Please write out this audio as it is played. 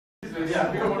Yeah.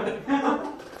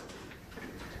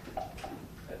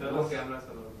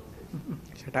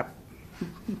 Shut up.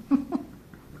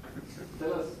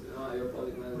 Tell us your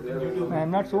project manager. I'm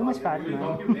not so much fat, man.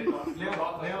 Yeah.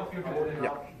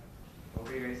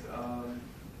 Okay, guys.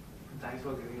 Thanks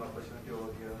for giving opportunity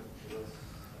over here. Because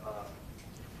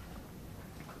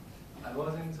I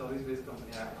was in service-based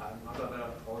company. I'm not aware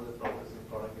of all the processes in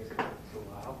product-based company. So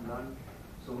I have learned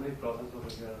so many processes over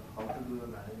here, how to do the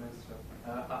management stuff. I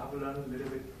have learned a little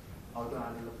bit how to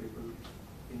handle the people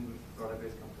in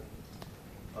product-based company.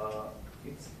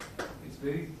 It's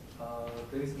very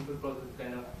simple process,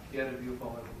 kind of peer review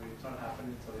format. It's not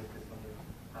happening in service-based company.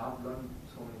 I have learned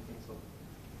so many things of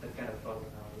that kind of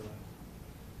process I have learned.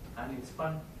 And it's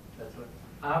fun. That's what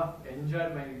I have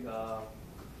enjoyed my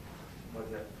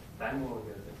time over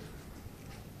here.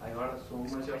 I got so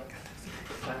much of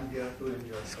time here to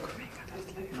enjoy.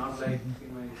 Not like in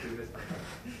my previous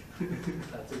company.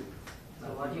 That's it. So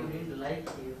what you didn't like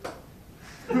here?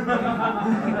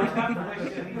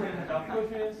 Tough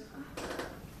questions.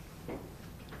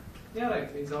 Yeah,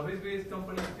 like in service-based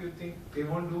company, if you think they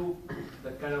won't do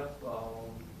that kind of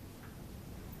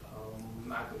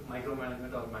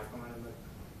micromanagement or macromanagement,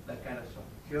 that kind of stuff.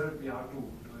 Here we have to do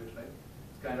it, right?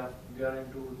 It's kind of we are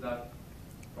into that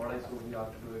product, so we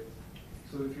have to do it.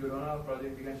 So if you run a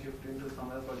project, we can shift into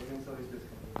some other project in service-based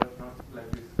company, but not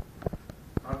like this.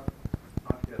 Not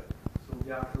here. So we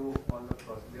have to do all the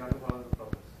process. We have to follow the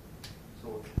process.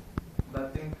 So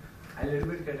that thing I little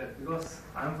bit get it because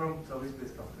I'm from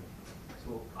service-based company.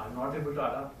 So I'm not able to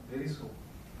adapt very soon.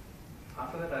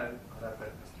 After that I'll adapt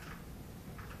it.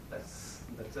 That's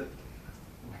it.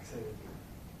 Next slide.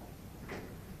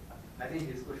 I think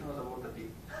his question was about the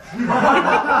team.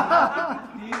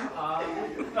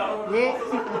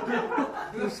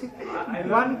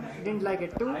 One didn't like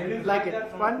it, two didn't like it.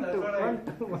 One, two. I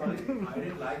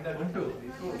didn't like that one, two.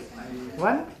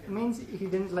 One means he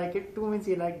didn't like it, two means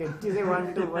he liked it. You say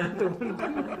one, two.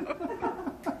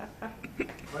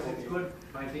 But it's good.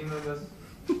 My team members,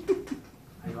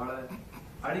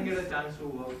 I didn't get a chance to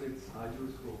work with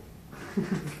Arju,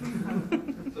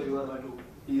 So you are going to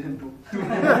he's in two.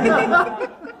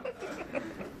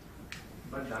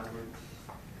 but damn good.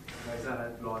 Guys, I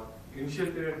had a lot. Initial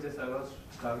period, just I was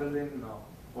struggling now.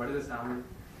 What is the sample?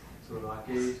 So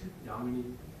Rakesh,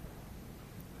 Yamini,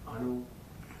 Anu,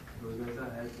 those guys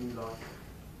are helping a lot.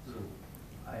 So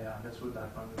I understood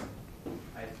that one.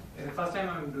 The first time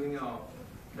I'm doing a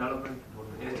development,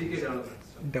 SDK development.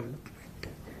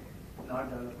 Not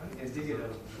development, SDK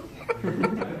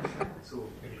development. So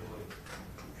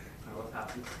I was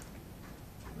happy.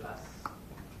 Last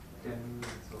 10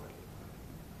 minutes. So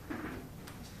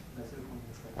that's it from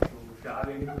my side. So if you have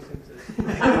any questions,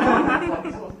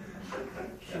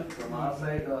 From our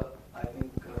side, I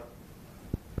think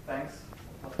thanks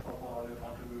for all your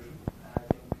contribution. And I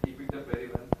think he picked up very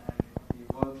well, and he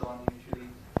worked on initially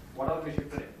whatever we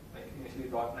shifted in, like initially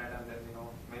 .NET, and then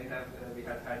many times we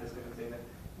had discussions saying that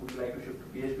would you like to shift to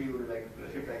PHP, would you like to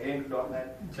shift again to .NET?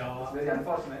 Java. It's very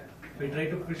unfortunate. We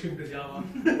tried to push him to Java.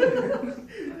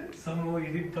 Somehow he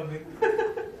didn't come in.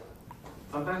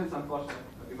 Sometimes it's unfortunate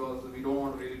because we don't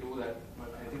want to really do that,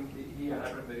 but I think he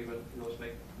adapted very well. He was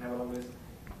like never always.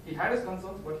 He had his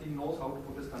concerns, but he knows how to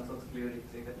put his concerns clearly,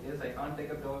 saying that yes, I can't take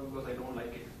up Java because I don't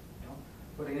like it,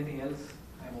 but anything else,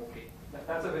 I'm okay.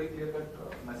 That's a very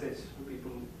clear-cut message to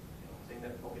people, saying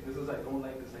that okay, this is I don't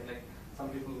like this. Like some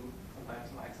people sometimes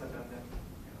accept and then.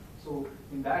 So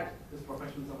in that, his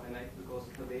professionalism I like because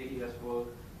the way he has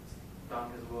worked,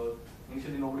 done his work.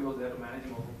 Initially, nobody was there to manage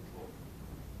him. So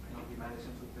he managed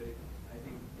him very well. I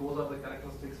think those are the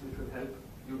characteristics which will help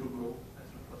you to grow as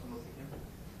a person of thinking.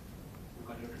 You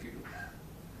continue to do.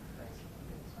 Thanks.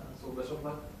 So best of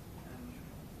luck, and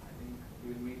I think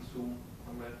we will meet soon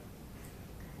somewhere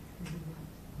in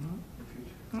the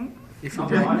future. If you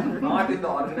Not in the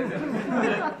organization.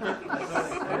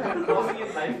 Talking in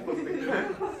life perspective.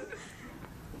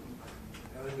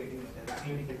 I was waiting for that.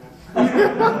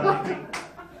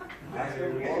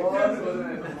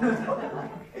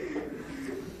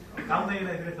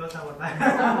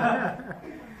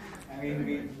 I mean,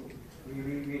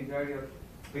 we enjoyed your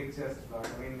pictures a lot. I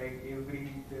mean, like every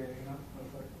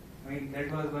I mean, that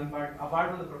was one part. Apart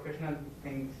from the professional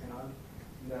things and all,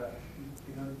 the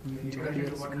introduction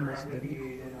to what photography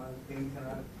is and all things and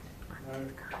all.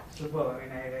 Super. I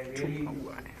mean, I really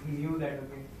knew that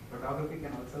okay, photography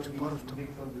can also be something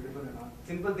so beautiful and all.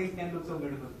 Simple things can look so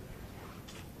beautiful.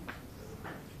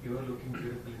 You are looking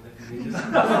beautiful in that images.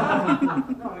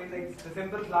 No, I mean like the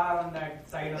simple flower on that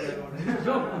side of the road.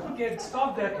 No, okay,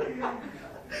 stop that.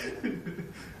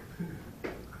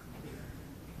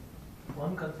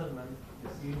 one concern, man.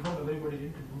 You inform everybody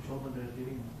didn't do show, but they're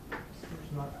leaving.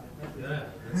 It's not. Yeah,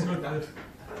 that's not good.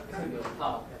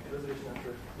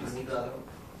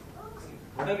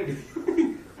 What are we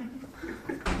doing?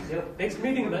 Yeah, next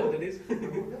meeting, man. That is.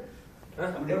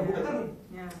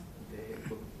 Yeah.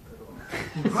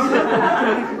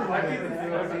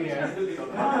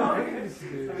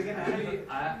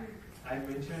 I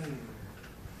mentioned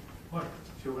What?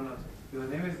 Shobhana. Your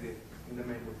name is there in the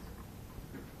mail.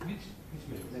 Which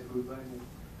meeting? Like goodbye.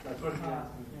 That's what he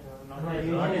asked me. No, he it's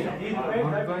replied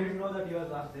not. that he didn't know that he was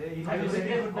last day. He I will say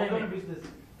good I morning. don't business.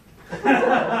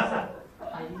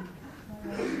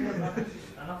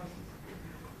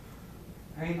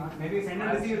 I mean, maybe send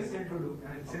and receive is still to do.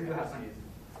 And still to happen.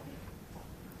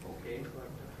 Okay.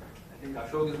 I think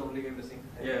Ashok is the only guy missing.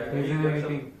 Yeah, He's in a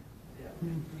meeting. Yeah.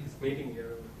 he's meeting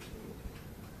here.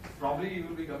 Probably you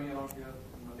will be coming around here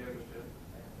Monday or Tuesday.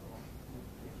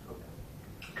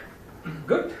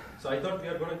 Good. So I thought we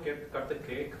are going to cut the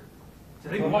cake.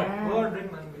 Drink what? Go on,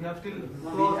 drink, man. We have still.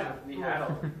 We had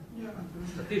all.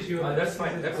 Satish, your That's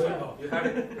fine. nemesis That's is going fine. off. You had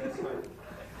it. That's fine.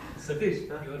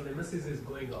 Satish, your nemesis is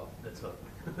going off. That's all.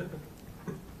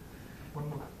 One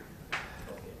more.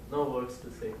 Okay. No words to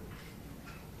say.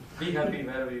 Be happy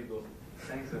wherever you go.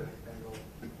 Thanks, sir. Thank you.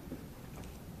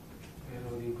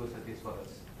 Wherever you go, Satish for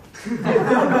us.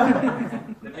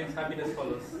 That means happiness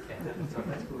follows. So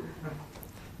that's cool.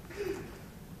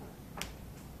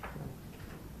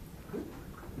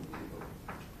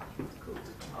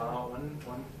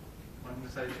 One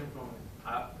suggestion from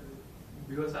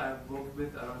because I've worked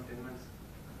with around 10 months.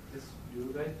 Just do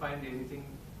you guys find anything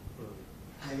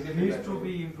negative needs to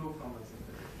be improved from us?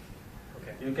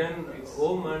 Okay. You can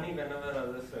owe money whenever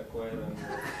others require.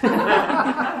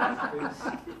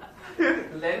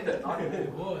 Lend, not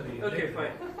Oh, Okay,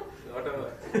 fine.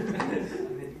 Whatever.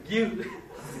 Give.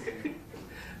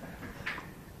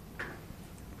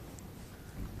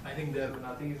 I think they're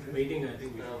Nothing is waiting. I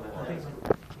think we No, should. man, that's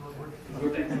good.